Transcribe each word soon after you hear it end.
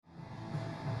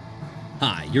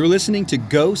Hi, you're listening to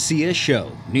Go See a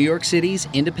Show, New York City's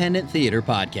independent theater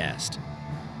podcast.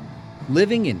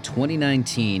 Living in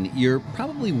 2019, you're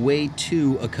probably way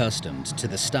too accustomed to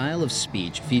the style of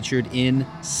speech featured in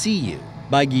See You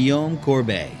by Guillaume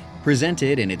Courbet,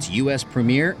 presented in its U.S.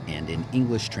 premiere and in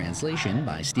English translation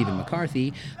by Stephen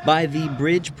McCarthy by the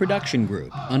Bridge Production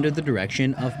Group under the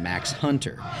direction of Max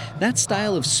Hunter. That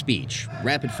style of speech,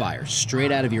 rapid fire,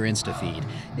 straight out of your Insta feed,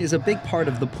 is a big part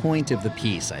of the point of the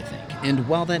piece, I think. And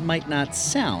while that might not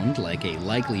sound like a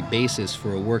likely basis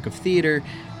for a work of theater,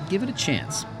 give it a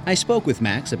chance. I spoke with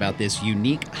Max about this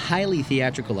unique, highly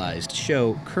theatricalized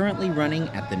show currently running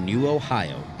at the New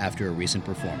Ohio after a recent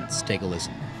performance. Take a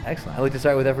listen. Excellent. I like to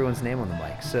start with everyone's name on the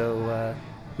mic. So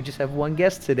we just have one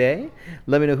guest today.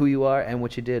 Let me know who you are and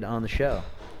what you did on the show.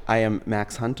 I am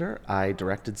Max Hunter. I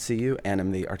directed See You and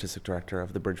am the artistic director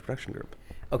of the Bridge Production Group.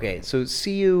 Okay, so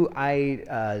See You,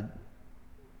 I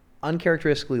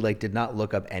uncharacteristically did not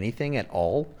look up anything at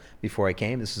all before I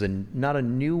came. This is not a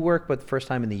new work, but first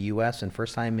time in the U.S. and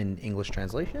first time in English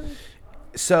translation?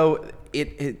 So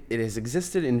it has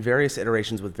existed in various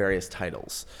iterations with various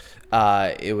titles.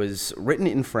 It was written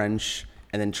in French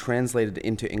and then translated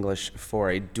into English for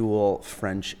a dual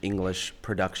French-English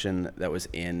production that was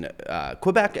in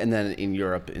Quebec and then in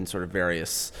Europe in sort of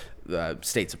various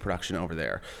states of production over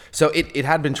there. So it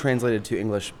had been translated to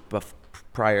English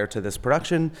prior to this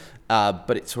production,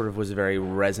 but it sort of was very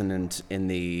resonant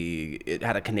it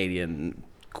had a Canadian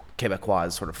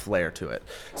Quebecois sort of flair to it.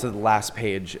 So the last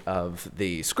page of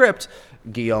the script,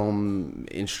 Guillaume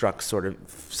instructs sort of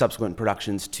subsequent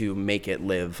productions to make it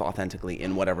live authentically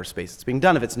in whatever space it's being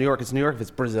done. If it's New York, it's New York. If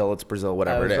it's Brazil,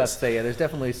 whatever it is. I was about to say, yeah, there's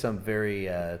definitely some very,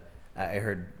 I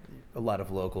heard a lot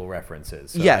of local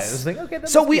references. So yes. I was like, okay,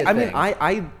 that's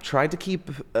I tried to keep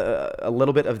a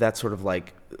little bit of that sort of I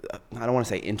don't want to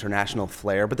say international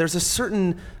flair, but there's a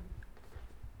certain,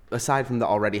 aside from the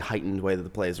already heightened way that the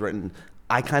play is written,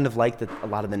 I kind of like that a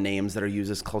lot of the names that are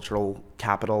used as cultural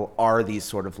capital are these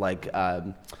sort of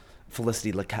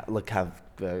Felicity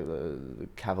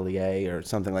Cavalier or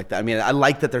something like that. I mean, I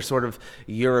like that they're sort of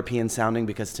European sounding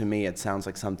because to me it sounds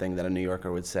like something that a New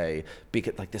Yorker would say,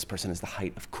 because this person is the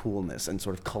height of coolness and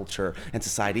sort of culture and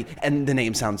society, and the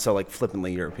name sounds so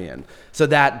flippantly European. So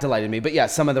that delighted me. But yeah,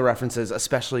 some of the references,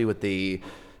 especially with the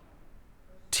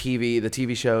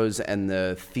TV shows and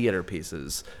the theater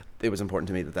pieces, it was important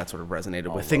to me that sort of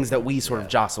resonated with things that we sort of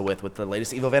jostle with the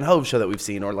latest Ivo Van Hove show that we've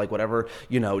seen, or whatever,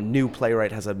 new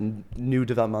playwright has a new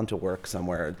developmental work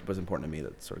somewhere. It was important to me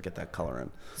to sort of get that color in.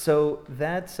 So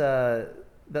that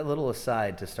little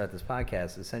aside to start this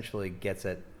podcast essentially gets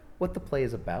at what the play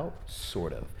is about,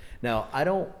 sort of. Now, I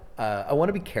want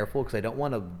to be careful because I don't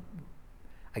want to,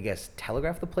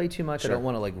 telegraph the play too much. Sure. I don't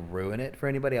want to ruin it for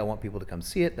anybody. I want people to come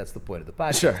see it. That's the point of the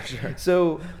podcast. Sure.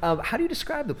 So how do you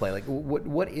describe the play?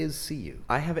 What is See You?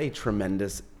 I have a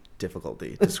tremendous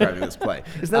difficulty describing this play.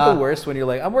 Isn't that the worst when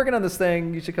you're I'm working on this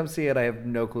thing, you should come see it. I have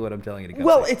no clue what I'm telling you to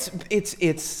come see.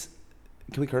 It's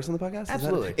can we curse on the podcast?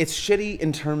 Absolutely. It's shitty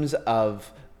in terms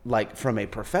of from a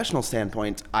professional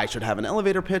standpoint, I should have an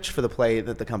elevator pitch for the play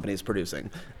that the company is producing.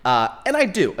 And I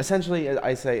do. Essentially,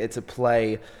 I say it's a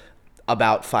play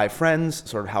about 5 friends,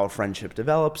 sort of how a friendship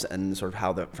develops and sort of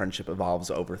how the friendship evolves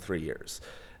over 3 years.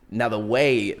 Now, the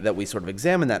way that we sort of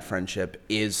examine that friendship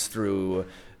is through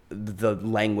the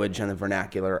language and the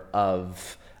vernacular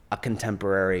of a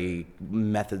contemporary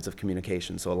methods of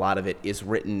communication. So a lot of it is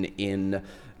written in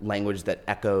language that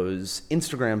echoes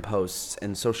Instagram posts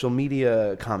and social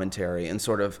media commentary and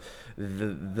sort of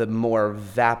the more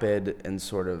vapid and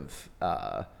sort of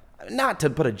not to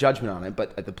put a judgment on it,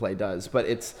 but the play does. But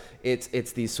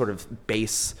it's these sort of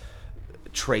base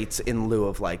traits in lieu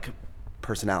of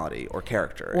personality or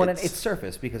character. Well, it's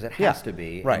surface because it has to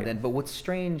be. Right. But what's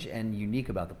strange and unique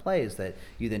about the play is that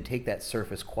you then take that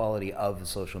surface quality of the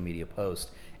social media post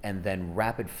and then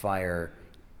rapid fire,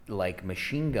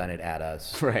 machine gun it at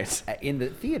us. Right. In the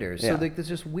theaters. Yeah. So there's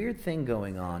this weird thing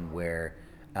going on where,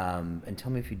 and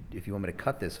tell me if you want me to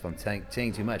cut this if I'm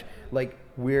saying too much.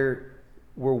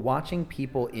 We're watching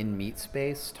people in meat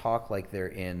space talk like they're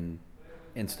in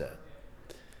Insta.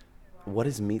 What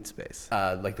is meat space?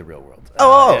 Like the real world.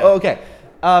 Okay.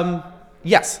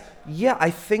 Yes. Yeah,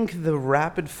 I think the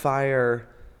rapid fire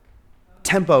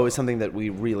tempo is something that we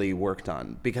really worked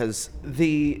on because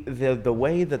the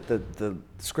way that the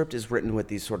script is written with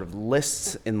these sort of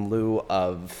lists in lieu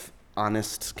of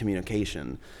honest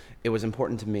communication, it was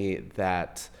important to me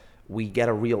that we get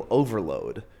a real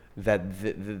overload. That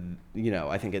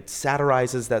I think it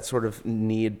satirizes that sort of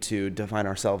need to define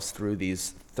ourselves through these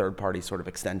third-party sort of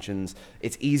extensions.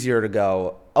 It's easier to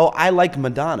go, oh, I like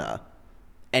Madonna,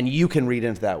 And you can read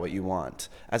into that what you want,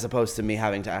 as opposed to me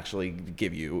having to actually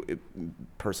give you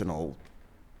personal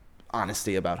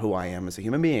honesty about who I am as a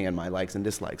human being and my likes and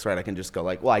dislikes, right? I can just go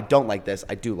like, well, I don't like this,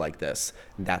 I do like this,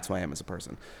 and that's who I am as a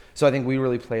person. So I think we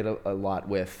really played a lot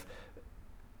with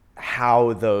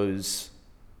how those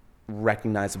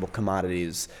recognizable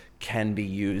commodities can be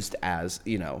used as,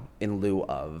 in lieu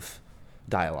of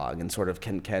dialogue, and sort of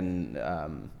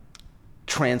can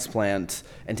transplant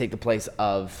and take the place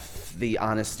of the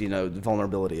honest,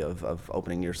 vulnerability of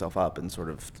opening yourself up and sort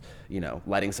of,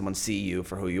 letting someone see you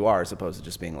for who you are, as opposed to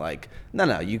just being like,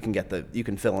 no, you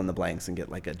can fill in the blanks and get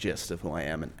like a gist of who I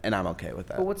am, and I'm okay with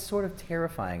that. But what's sort of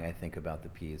terrifying, I think, about the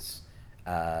piece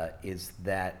is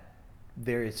that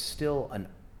there is still an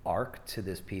arc to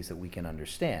this piece that we can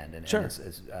understand, and, sure.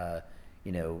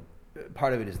 And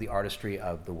part of it is the artistry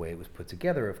of the way it was put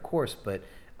together, of course, but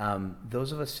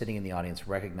those of us sitting in the audience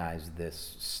recognize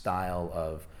this style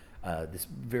of this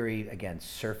very, again,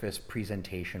 surface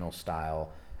presentational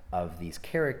style of these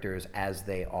characters as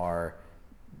they are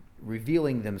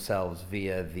revealing themselves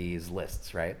via these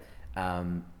lists, right?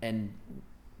 And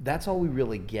that's all we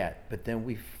really get. But then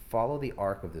we follow the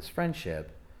arc of this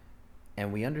friendship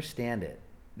and we understand it.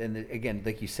 Then again,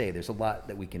 like you say, there's a lot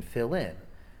that we can fill in,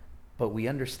 but we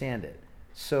understand it.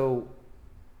 So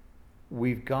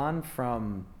we've gone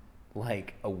from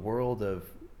like a world of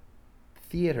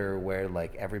theater where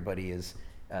like everybody is,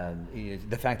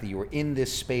 the fact that you were in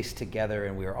this space together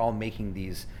and we are all making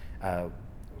these,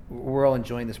 we're all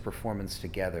enjoying this performance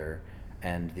together,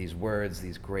 and these words,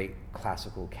 these great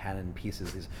classical canon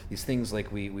pieces, these things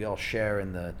like we all share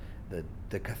in the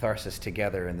catharsis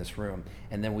together in this room.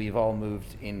 And then we've all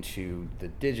moved into the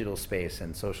digital space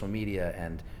and social media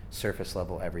and surface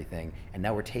level everything. And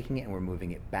now we're taking it and we're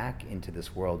moving it back into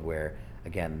this world where,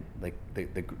 again, like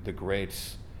the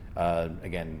greats,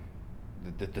 again,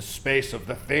 the space of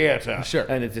the theater. Sure.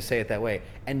 And to say it that way.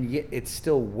 And yet it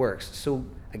still works. So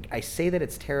I say that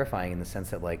it's terrifying in the sense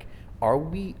that, like, are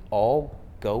we all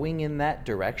going in that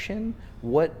direction?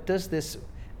 What does this...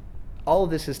 All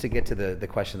of this is to get to the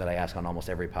question that I ask on almost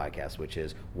every podcast, which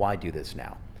is, why do this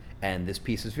now? And this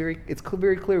piece is very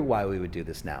clear why we would do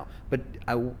this now. But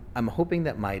I'm hoping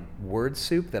that my word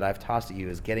soup that I've tossed at you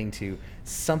is getting to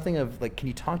something of, like, can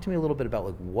you talk to me a little bit about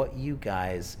like what you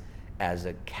guys as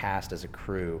a cast, as a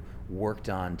crew, worked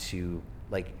on to,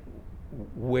 like,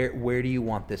 where do you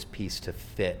want this piece to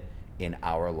fit in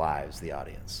our lives, the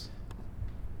audience?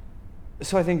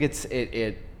 So I think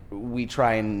we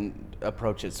try and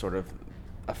approach it sort of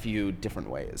a few different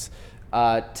ways.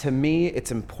 To me,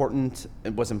 it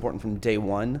was important from day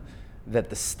one that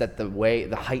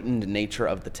the heightened nature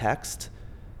of the text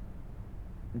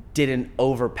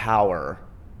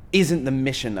isn't the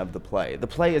mission of the play. The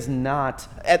play is not,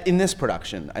 in this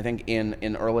production, I think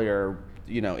in earlier,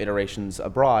 iterations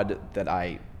abroad that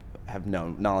I have no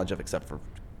knowledge of except for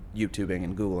YouTubing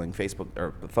and Googling Facebook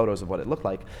or photos of what it looked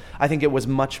like, I think it was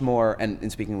much more, and in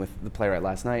speaking with the playwright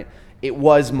last night, it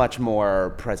was much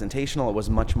more presentational, it was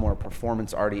much more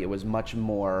performance arty, it was much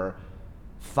more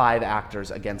 5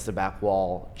 actors against a back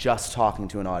wall just talking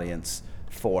to an audience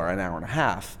for an hour and a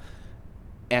half.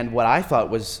 And what I thought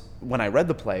was, when I read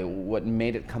the play, what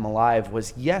made it come alive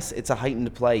was, yes, it's a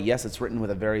heightened play, yes, it's written with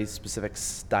a very specific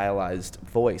stylized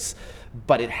voice,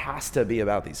 but it has to be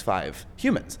about these 5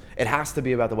 humans. It has to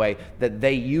be about the way that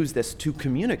they use this to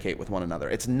communicate with one another.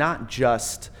 It's not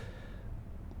just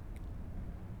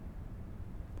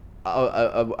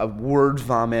a word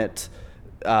vomit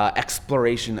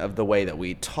exploration of the way that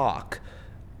we talk.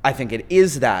 I think it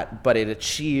is that, but it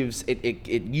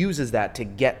uses that to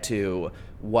get to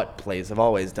what plays have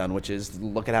always done, which is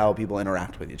look at how people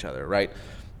interact with each other, right?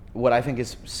 What I think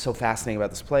is so fascinating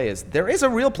about this play is there is a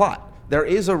real plot. There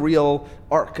is a real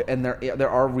arc, and there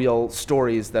are real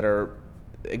stories that are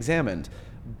examined.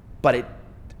 But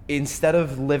instead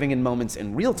of living in moments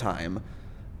in real time,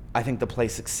 I think the play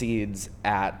succeeds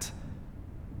at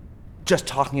just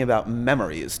talking about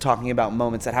memories, talking about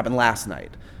moments that happened last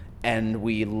night. And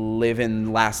we live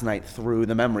in last night through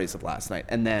the memories of last night.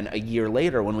 And then a year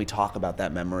later, when we talk about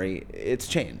that memory, it's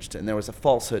changed. And there was a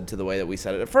falsehood to the way that we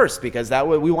said it at first, because that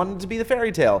way we wanted it to be the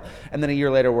fairy tale. And then a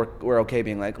year later, we're okay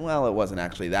being like, well, it wasn't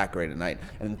actually that great a night.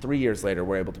 And then 3 years later,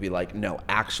 we're able to be like, no,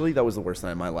 actually, that was the worst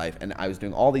night of my life. And I was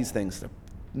doing all these things to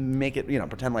make it,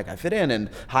 pretend like I fit in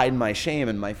and hide my shame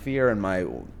and my fear and my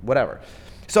whatever.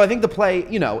 So I think the play,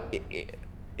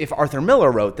 if Arthur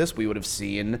Miller wrote this, we would have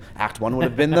seen Act 1 would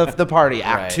have been the party.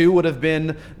 Act Right. 2 would have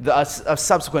been a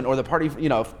subsequent, or the party,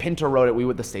 if Pinter wrote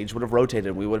it, the stage would have rotated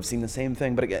and we would have seen the same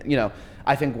thing. But again,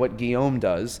 I think what Guillaume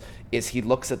does is he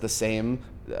looks at the same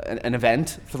an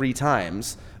event 3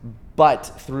 times, but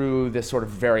through this sort of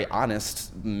very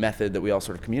honest method that we all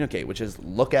sort of communicate, which is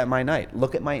look at my night,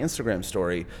 look at my Instagram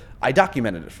story. I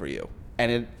documented it for you,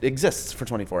 and it exists for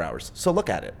 24 hours. So look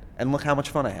at it, and look how much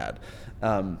fun I had.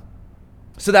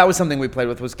 So that was something we played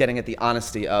with, was getting at the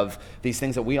honesty of these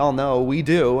things that we all know we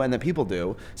do and that people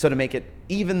do. So to make it,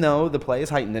 even though the play is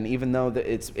heightened and even though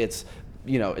it's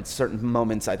certain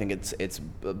moments, I think it's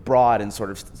broad and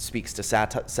sort of speaks to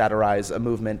satirize a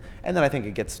movement, and then I think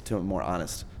it gets to a more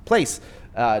honest place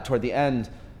toward the end.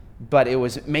 But it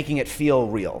was making it feel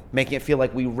real, making it feel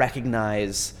like we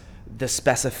recognize the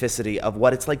specificity of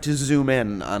what it's like to zoom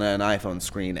in on an iPhone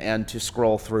screen and to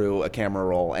scroll through a camera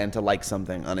roll and to like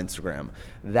something on Instagram.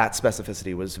 That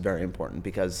specificity was very important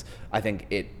because I think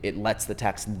it lets the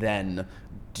text then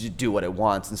do what it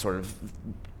wants and sort of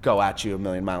go at you a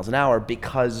million miles an hour,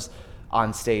 because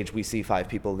on stage we see 5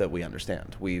 people that we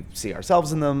understand. We see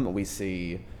ourselves in them, we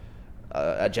see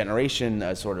a generation,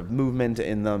 a sort of movement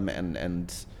in them,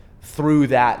 and through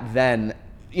that then,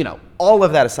 all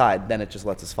of that aside, then it just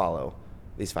lets us follow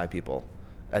these 5 people,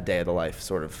 a day of the life,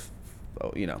 sort of,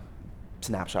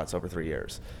 snapshots over 3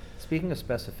 years. Speaking of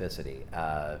specificity,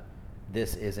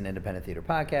 this is an independent theater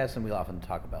podcast, and we often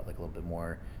talk about like a little bit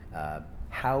more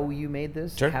how you made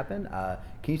this Sure. happen.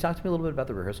 Can you talk to me a little bit about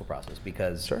the rehearsal process?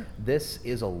 Because Sure. this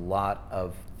is a lot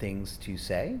of things to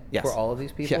say Yes. for all of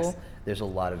these people. Yes. There's a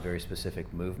lot of very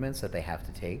specific movements that they have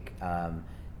to take.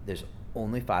 There's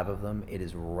only 5 of them. It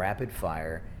is rapid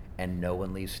fire, and no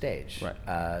one leaves stage.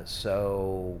 Right.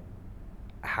 So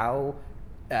how...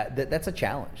 that's a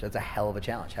challenge. That's a hell of a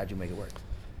challenge. How'd you make it work?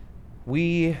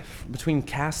 We, between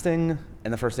casting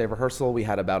and the first day of rehearsal, we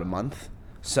had about a month.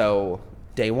 So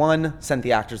day 1, sent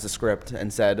the actors the script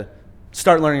and said,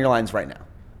 start learning your lines right now.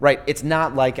 Right? It's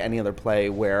not like any other play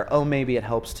where, maybe it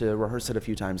helps to rehearse it a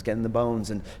few times, get in the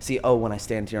bones and see, when I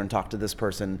stand here and talk to this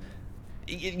person.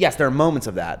 Yes, there are moments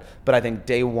of that, but I think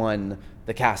day 1,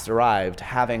 the cast arrived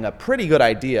having a pretty good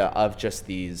idea of just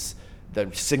the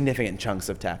significant chunks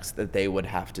of text that they would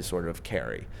have to sort of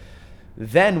carry.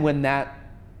 Then when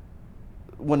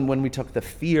we took the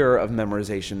fear of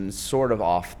memorization sort of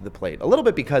off the plate, a little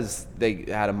bit because they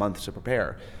had a month to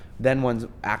prepare, then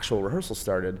when actual rehearsal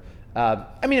started,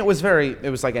 it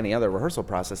was like any other rehearsal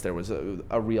process. There was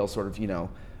a real sort of,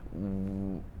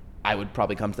 I would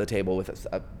probably come to the table with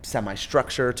a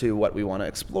semi-structure to what we want to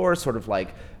explore, sort of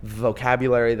like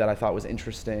vocabulary that I thought was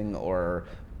interesting or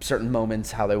certain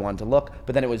moments, how they wanted to look.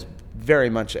 But then it was very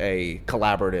much a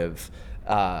collaborative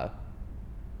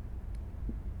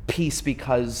piece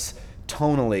because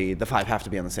tonally the 5 have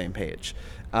to be on the same page.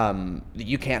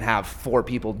 You can't have 4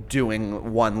 people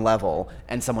doing one level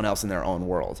and someone else in their own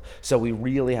world. So we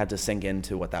really had to sink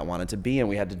into what that wanted to be, and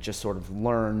we had to just sort of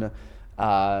learn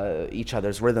each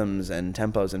other's rhythms and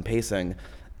tempos and pacing.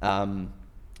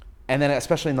 And then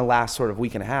especially in the last sort of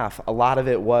week and a half, a lot of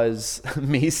it was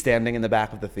me standing in the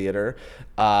back of the theater,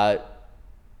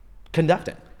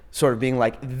 conducting, sort of being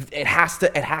like, it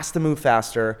has to move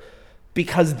faster,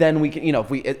 because then we can,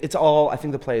 it's all, I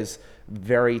think the play is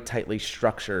very tightly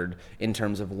structured in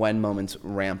terms of when moments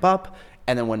ramp up,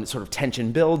 and then when sort of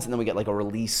tension builds, and then we get like a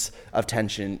release of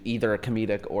tension, either a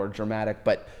comedic or dramatic,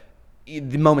 but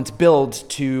the moments build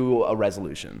to a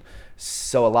resolution.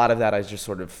 So a lot of that I just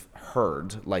sort of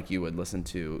heard like you would listen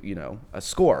to, a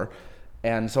score.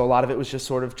 And so a lot of it was just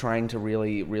sort of trying to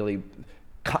really, really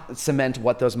cement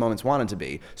what those moments wanted to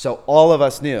be. So all of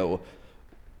us knew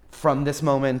from this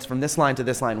moment, from this line to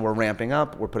this line, we're ramping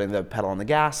up, we're putting the pedal on the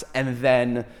gas, and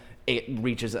then it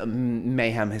reaches a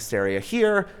mayhem hysteria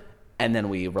here, and then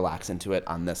we relax into it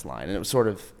on this line. And it was sort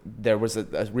of, there was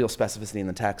a real specificity in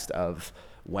the text of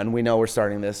when we know we're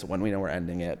starting this, when we know we're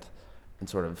ending it, and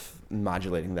sort of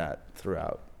modulating that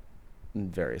throughout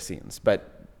various scenes.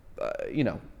 But,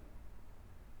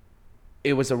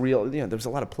 it was a real, there was a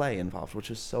lot of play involved, which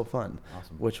was so fun.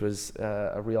 Awesome. Which was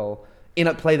a real, in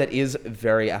a play that is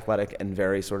very athletic and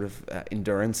very sort of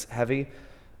endurance heavy.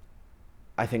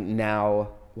 I think now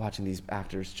watching these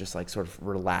actors just like sort of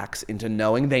relax into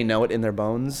knowing they know it in their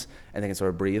bones and they can sort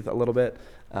of breathe a little bit.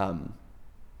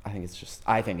 I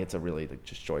think it's a really like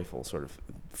just joyful sort of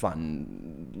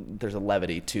fun. There's a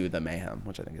levity to the mayhem,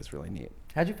 which I think is really neat.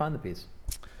 How'd you find the piece?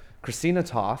 Christina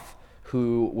Toth,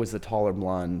 who was the taller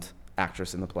blonde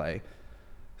actress in the play,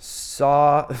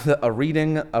 saw a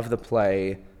reading of the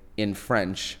play in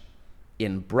French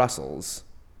in Brussels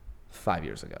 5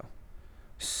 years ago.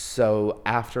 So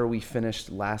after we finished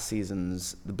last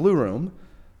season's The Blue Room,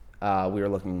 we were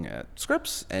looking at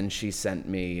scripts, and she sent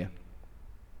me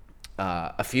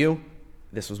a few,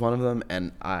 this was one of them,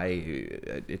 and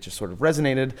it just sort of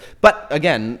resonated. But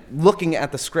again, looking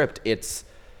at the script, it's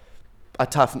a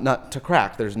tough nut to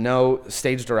crack. There's no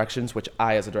stage directions, which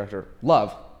I, as a director,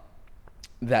 love.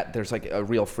 That there's like a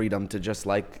real freedom to just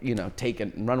like, you know, take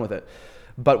it and run with it.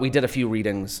 But we did a few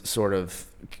readings sort of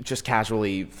just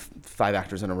casually, 5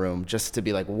 actors in a room, just to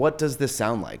be like, what does this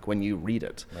sound like when you read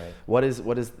it? Right.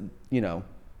 What is, you know,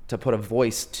 to put a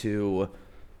voice to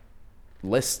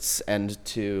lists and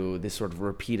to this sort of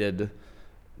repeated,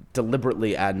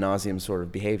 deliberately ad nauseum sort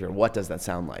of behavior. What does that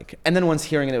sound like? And then once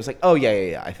hearing it, it was like, oh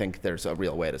yeah, I think there's a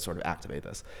real way to sort of activate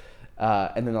this.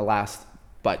 And then the last,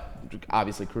 but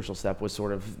obviously crucial step was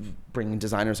sort of bringing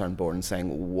designers on board and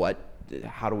saying,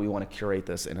 how do we want to curate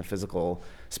this in a physical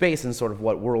space, and sort of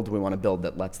what world do we want to build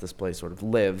that lets this place sort of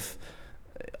live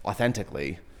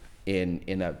authentically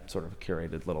in a sort of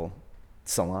curated little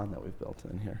salon that we've built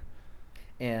in here.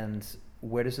 And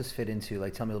where does this fit into,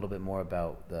 like, tell me a little bit more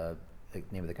about the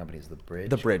name of the company is The Bridge?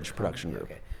 The Bridge Production Group.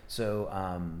 Okay. So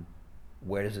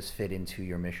where does this fit into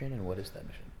your mission, and what is that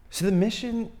mission? So the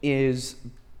mission is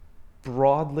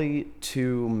broadly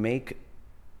to make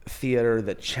theater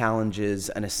that challenges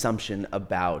an assumption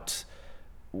about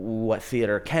what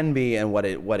theater can be and what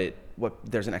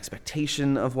there's an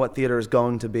expectation of what theater is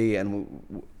going to be.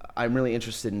 And I'm really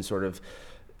interested in sort of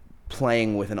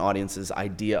playing with an audience's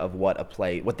idea of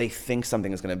what they think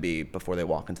something is going to be before they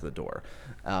walk into the door.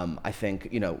 I think,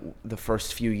 you know, the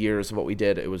first few years of what we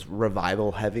did, it was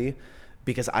revival heavy,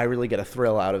 because I really get a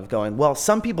thrill out of going, well,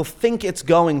 some people think it's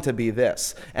going to be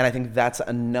this. And I think that's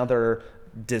another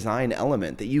design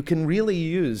element that you can really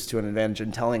use to an advantage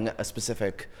in telling a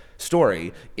specific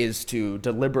story, is to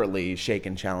deliberately shake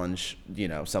and challenge, you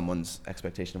know, someone's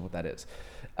expectation of what that is.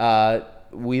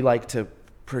 We like to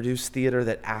produce theater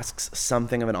that asks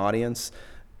something of an audience,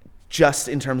 just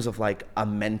in terms of like a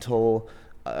mental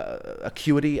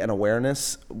acuity and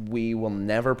awareness. We will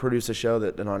never produce a show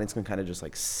that an audience can kind of just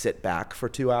like sit back for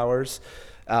 2 hours.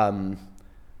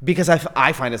 Because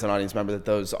I find as an audience member that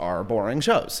those are boring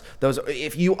shows. Those,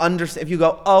 if you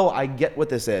go, oh, I get what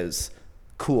this is,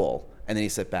 cool, and then you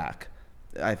sit back,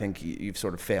 I think you've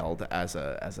sort of failed as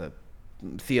a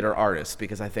theater artist,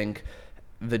 because I think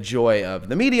the joy of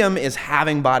the medium is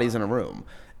having bodies in a room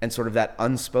and sort of that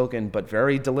unspoken but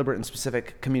very deliberate and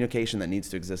specific communication that needs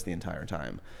to exist the entire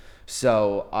time.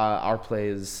 So our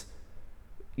plays,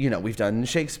 you know, we've done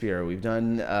Shakespeare, we've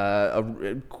done,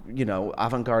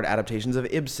 avant-garde adaptations of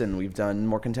Ibsen, we've done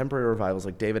more contemporary revivals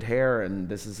like David Hare, and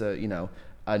this is a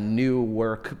new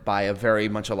work by a very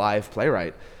much alive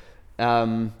playwright.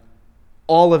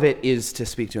 All of it is to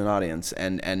speak to an audience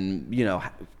and you know,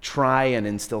 try and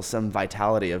instill some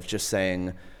vitality of just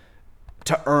saying,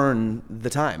 to earn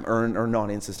the time, earn an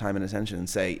audience's time and attention, and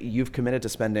say, you've committed to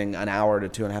spending an hour to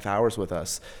 2.5 hours with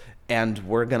us, and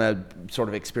we're gonna sort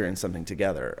of experience something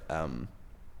together. Our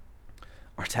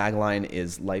tagline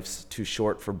is "Life's too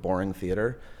short for boring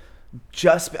theater."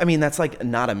 That's like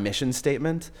not a mission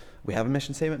statement. We have a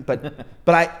mission statement, but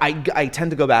I tend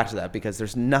to go back to that, because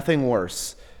there's nothing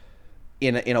worse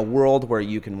in a world where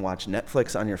you can watch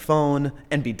Netflix on your phone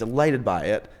and be delighted by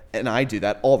it, and I do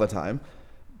that all the time.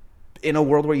 In a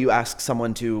world where you ask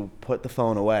someone to put the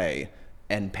phone away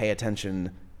and pay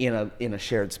attention in a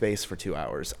shared space for 2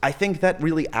 hours, I think that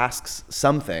really asks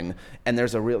something, and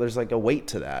there's like a weight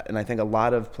to that. And I think a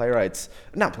lot of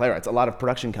a lot of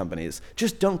production companies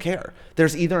just don't care.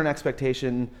 There's either an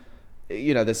expectation,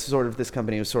 you know, this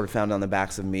company was sort of founded on the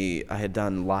backs of me. I had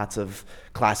done lots of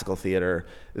classical theater,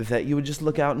 that you would just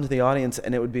look out into the audience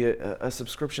and it would be a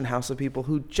subscription house of people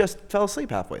who just fell asleep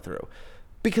halfway through,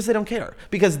 because they don't care.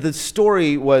 Because the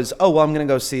story was, oh, well, I'm going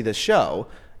to go see this show,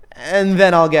 and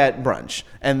then I'll get brunch,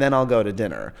 and then I'll go to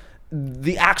dinner.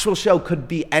 The actual show could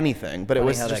be anything, but it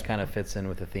was how just, that kind of fits in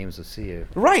with the themes of See You.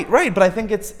 Right. But I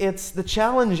think it's the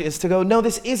challenge is to go, no,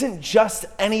 this isn't just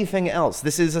anything else.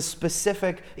 This is a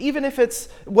specific, even if it's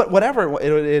whatever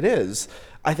it is,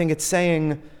 I think it's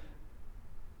saying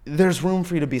there's room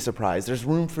for you to be surprised. There's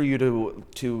room for you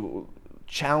to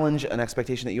challenge an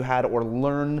expectation that you had, or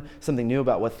learn something new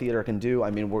about what theater can do.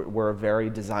 I mean, we're a very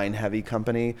design-heavy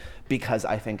company, because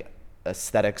I think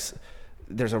aesthetics,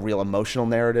 there's a real emotional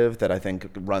narrative that I think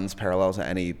runs parallel to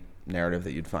any narrative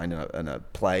that you'd find in a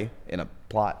play, in a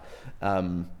plot.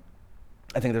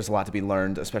 I think there's a lot to be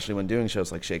learned, especially when doing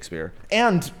shows like Shakespeare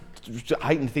and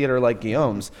heightened theater like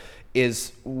Guillaume's,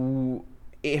 is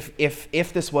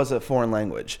if this was a foreign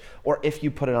language, or if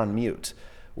you put it on mute,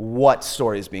 what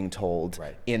story is being told,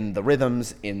 right, in the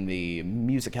rhythms, in the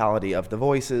musicality of the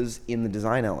voices, in the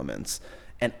design elements.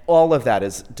 And all of that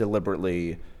is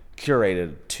deliberately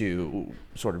curated to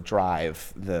sort of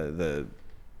drive the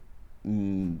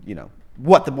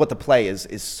what the play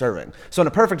is serving. So in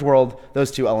a perfect world,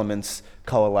 those two elements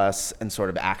coalesce and sort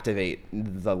of activate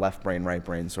the left brain, right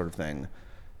brain sort of thing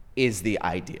is the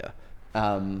idea.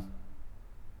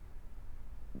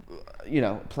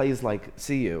 Plays like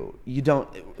See You,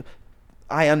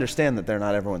 I understand that they're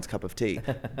not everyone's cup of tea,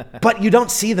 but you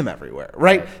don't see them everywhere,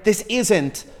 right? This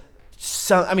isn't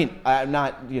I'm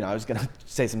not, I was going to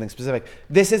say something specific.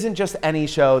 This isn't just any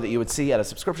show that you would see at a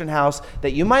subscription house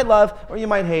that you might love or you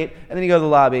might hate, and then you go to the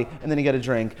lobby, and then you get a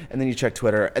drink, and then you check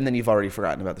Twitter, and then you've already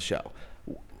forgotten about the show.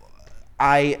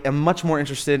 I am much more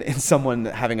interested in someone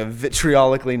having a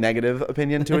vitriolically negative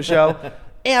opinion to a show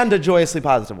and a joyously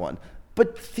positive one.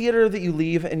 But theater that you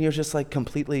leave and you're just like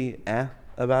completely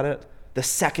about it, the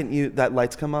second that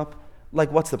lights come up,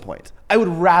 like what's the point? I would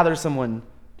rather someone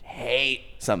hate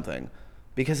something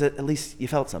because at least you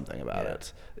felt something about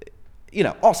it.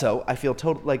 Also, I feel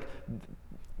like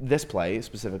this play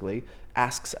specifically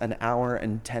asks an hour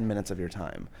and 10 minutes of your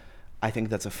time. I think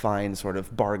that's a fine sort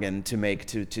of bargain to make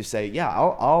to say, yeah,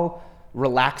 I'll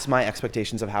relax my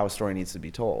expectations of how a story needs to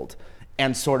be told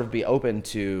and sort of be open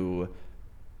to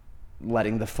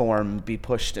letting the form be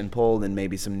pushed and pulled in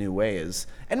maybe some new ways.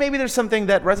 And maybe there's something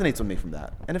that resonates with me from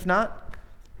that. And if not,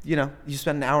 you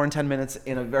spend an hour and 10 minutes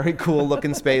in a very cool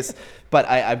looking space. But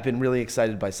I've been really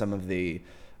excited by some of the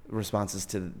responses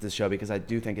to the show because I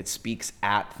do think it speaks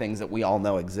at things that we all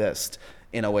know exist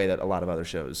in a way that a lot of other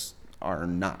shows are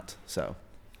not. So,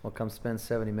 well, come spend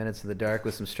 70 minutes in the dark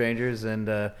with some strangers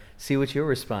and see what your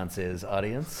response is,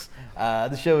 audience.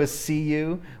 The show is See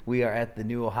You. We are at the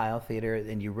New Ohio Theater,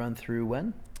 and you run through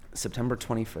when? September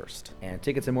 21st. And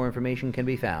tickets and more information can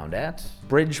be found at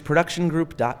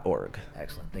bridgeproductiongroup.org.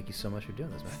 Excellent. Thank you so much for doing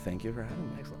this, man. Thank you for having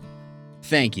me. Excellent.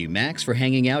 Thank you, Max, for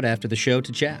hanging out after the show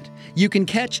to chat. You can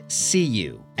catch See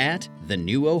You at the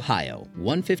New Ohio,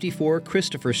 154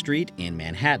 Christopher Street in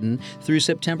Manhattan through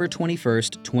September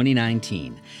 21st,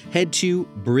 2019. Head to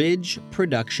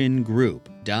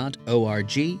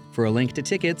bridgeproductiongroup.org for a link to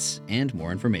tickets and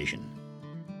more information.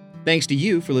 Thanks to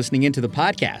you for listening into the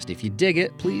podcast. If you dig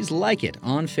it, please like it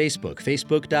on Facebook,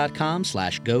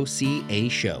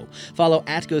 facebook.com/GoSeeAShow. Follow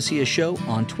 @GoSeeAShow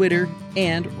on Twitter,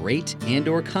 and rate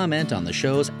and/or comment on the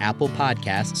show's Apple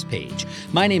Podcasts page.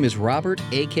 My name is Robert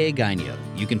A.K. Gaino.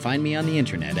 You can find me on the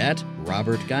internet at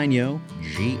robertgaino,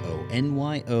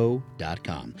 GONYO.com.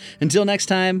 Until next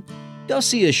time, go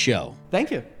see a show.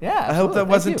 Thank you. Yeah, I hope that absolutely.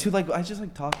 wasn't Thank too I just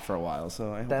talked for a while,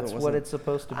 so I hope That's that what wasn't. it's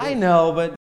supposed to be. I know,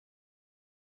 but